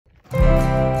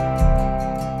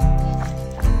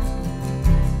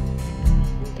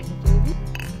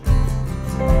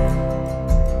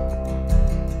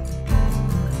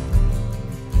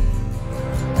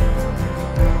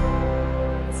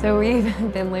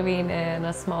been living in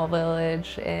a small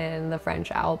village in the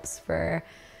French Alps for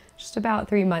just about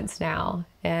 3 months now,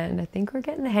 and I think we're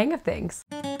getting the hang of things.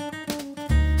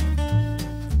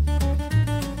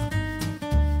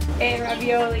 Et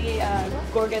ravioli,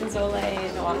 gorgonzola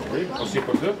et noix. Oui, aussi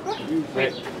pour deux.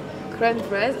 Oui. Crème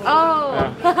fraise.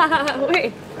 Oh,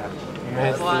 oui.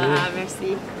 Merci. Voilà,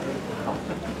 merci.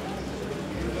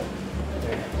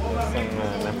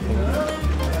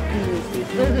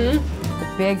 The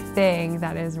big thing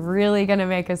that is really going to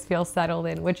make us feel settled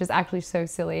in, which is actually so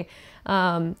silly,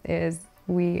 is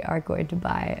we are going to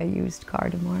buy a used car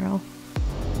tomorrow.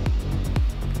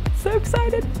 So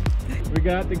excited! We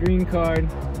got the green card.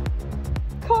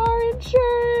 Car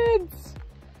insurance!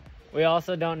 We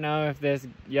also don't know if this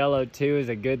yellow 2 is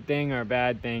a good thing or a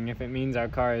bad thing, if it means our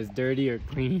car is dirty or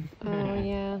clean. Oh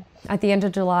yeah. At the end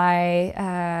of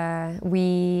July,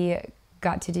 we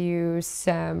got to do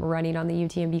some running on the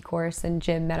UTMB course, and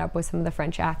Jim met up with some of the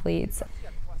French athletes.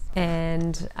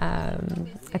 And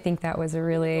I think that was a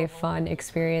really fun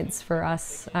experience for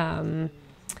us. And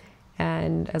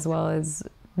as well as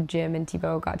Jim and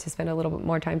Thibaut got to spend a little bit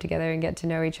more time together and get to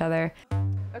know each other.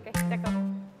 Okay, d'accord.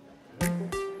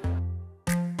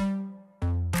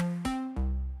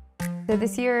 So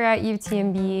this year at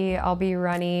UTMB, I'll be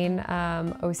running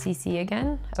OCC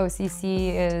again.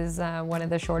 OCC is one of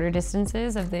the shorter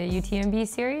distances of the UTMB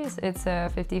series. It's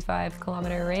a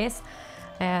 55-kilometer race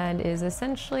and is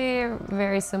essentially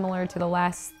very similar to the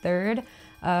last third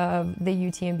of the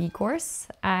UTMB course.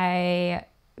 I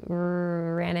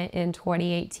ran it in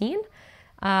 2018,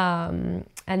 and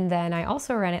then I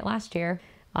also ran it last year.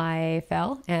 I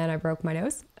fell and I broke my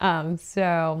nose,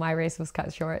 so my race was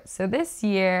cut short. So this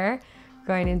year,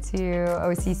 going into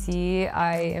OCC,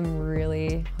 I am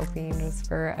really hoping just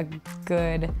for a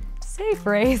good, safe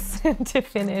race to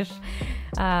finish,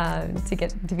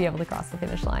 to be able to cross the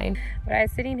finish line. But I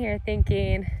was sitting here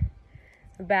thinking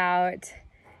about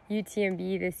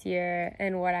UTMB this year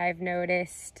and what I've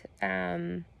noticed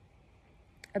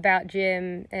about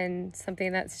Jim and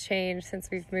something that's changed since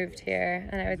we've moved here.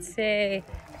 And I would say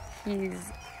he's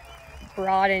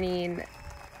broadening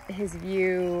his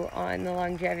view on the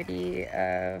longevity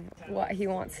of what he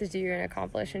wants to do and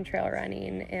accomplish in trail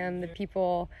running, and the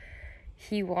people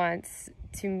he wants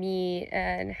to meet,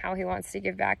 and how he wants to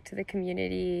give back to the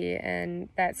community, and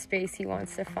that space he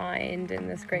wants to find in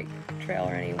this great trail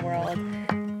running world.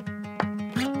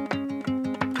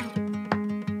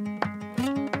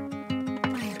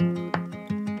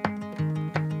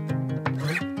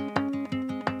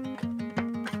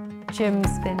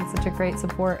 Jim's been such a great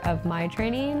support of my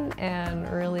training and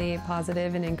really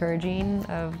positive and encouraging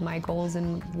of my goals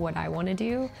and what I want to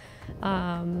do.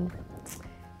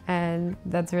 And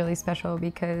that's really special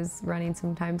because running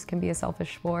sometimes can be a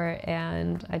selfish sport,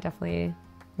 and I definitely,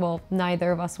 well,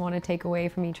 neither of us want to take away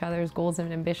from each other's goals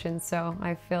and ambitions, so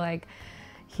I feel like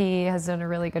he has done a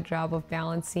really good job of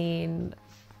balancing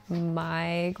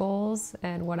my goals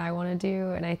and what I want to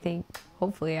do, and I think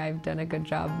hopefully I've done a good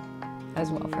job as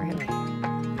well for him.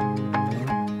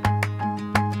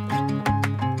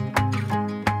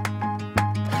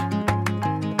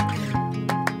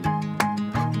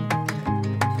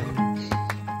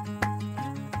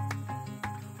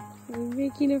 I'm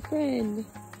making a friend.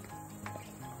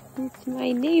 It's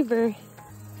my neighbor.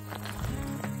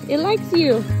 It likes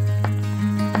you.